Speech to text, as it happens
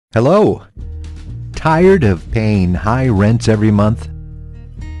Hello! Tired of paying high rents every month?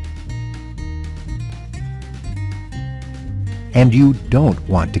 And you don't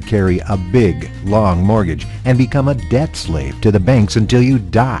want to carry a big, long mortgage and become a debt slave to the banks until you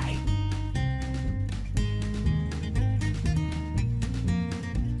die?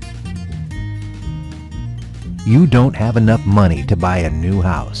 You don't have enough money to buy a new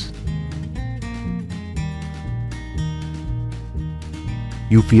house.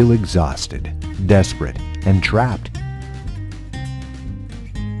 You feel exhausted, desperate, and trapped.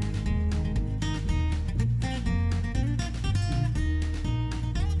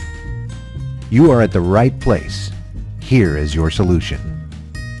 You are at the right place. Here is your solution.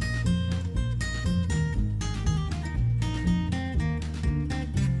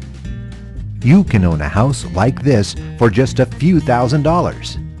 You can own a house like this for just a few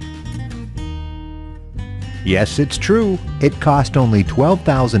 $1,000s. Yes, it's true. It cost only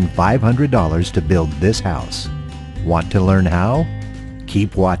 $12,500 to build this house. Want to learn how?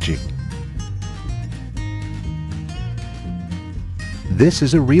 Keep watching. This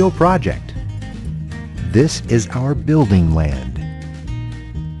is a real project. This is our building land.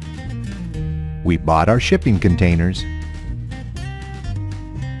 We bought our shipping containers.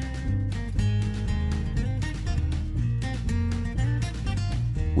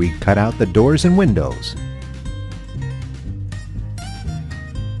 We cut out the doors and windows.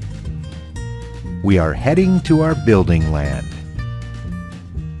 We are heading to our building land.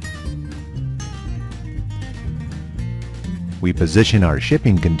 We position our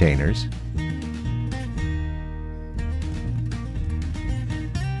shipping containers.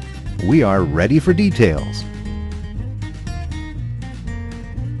 We are ready for details.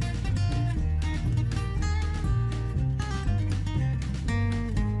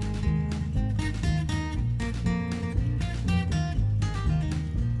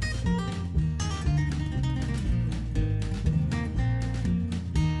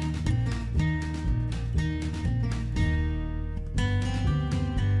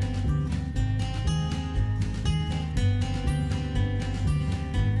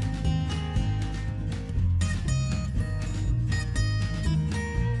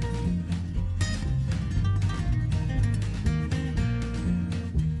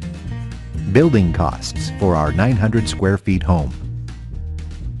 Building costs for our 900 square feet home.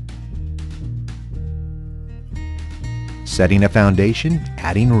 Setting a foundation,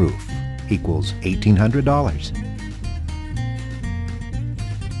 adding roof, equals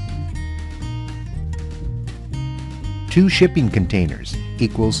 $1,800. Two shipping containers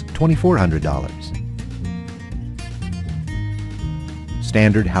equals $2,400.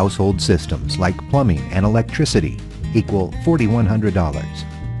 Standard household systems like plumbing and electricity equal $4,100.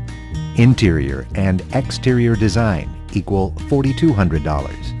 Interior and exterior design equal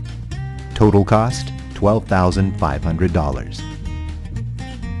 $4,200. Total cost $12,500.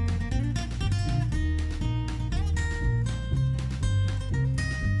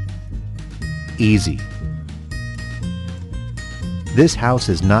 Easy. This house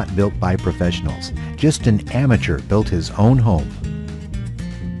is not built by professionals. Just an amateur built his own home.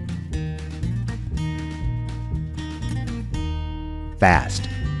 Fast.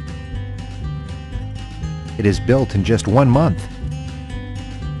 It is built in just 1 month.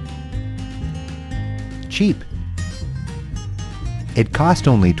 Cheap. It cost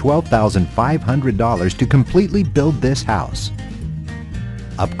only $12,500 to completely build this house.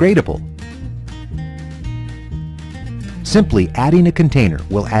 Upgradable. Simply adding a container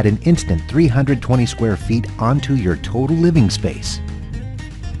will add an instant 320 square feet onto your total living space.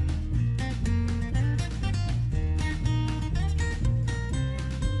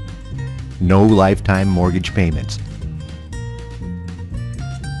 No lifetime mortgage payments.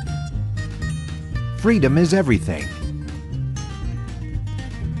 Freedom is everything.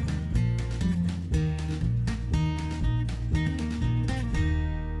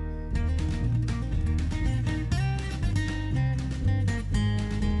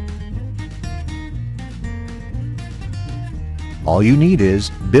 All you need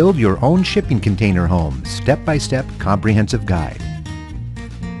is build your own shipping container home, step-by-step comprehensive guide.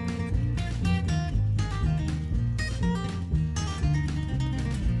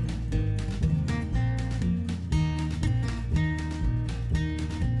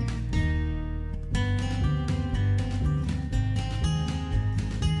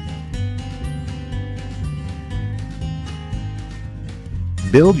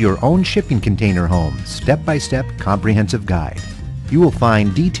 Build your own shipping container home, step-by-step comprehensive guide. You will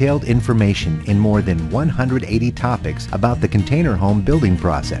find detailed information in more than 180 topics about the container home building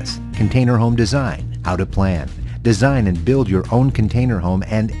process, container home design, how to plan, design and build your own container home,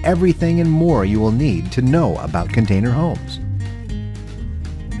 and everything and more you will need to know about container homes.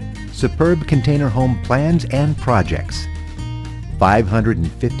 Superb container home plans and projects.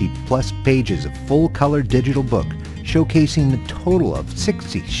 550 plus pages of full-color digital book showcasing a total of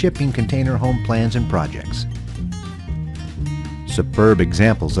 60 shipping container home plans and projects. Superb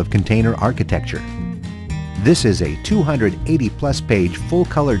examples of container architecture. This is a 280 plus page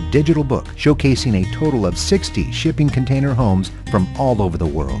full-color digital book showcasing a total of 60 shipping container homes from all over the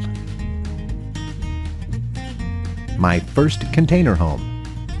world. My First Container Home.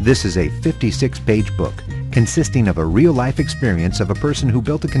 This is a 56-page book consisting of a real-life experience of a person who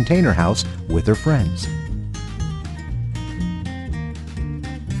built a container house with her friends.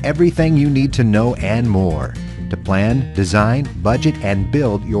 Everything you need to know and more to plan, design, budget, and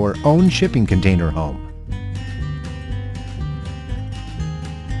build your own shipping container home.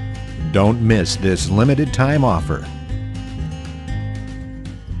 Don't miss this limited time offer.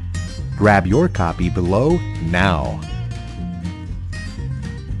 Grab your copy below now.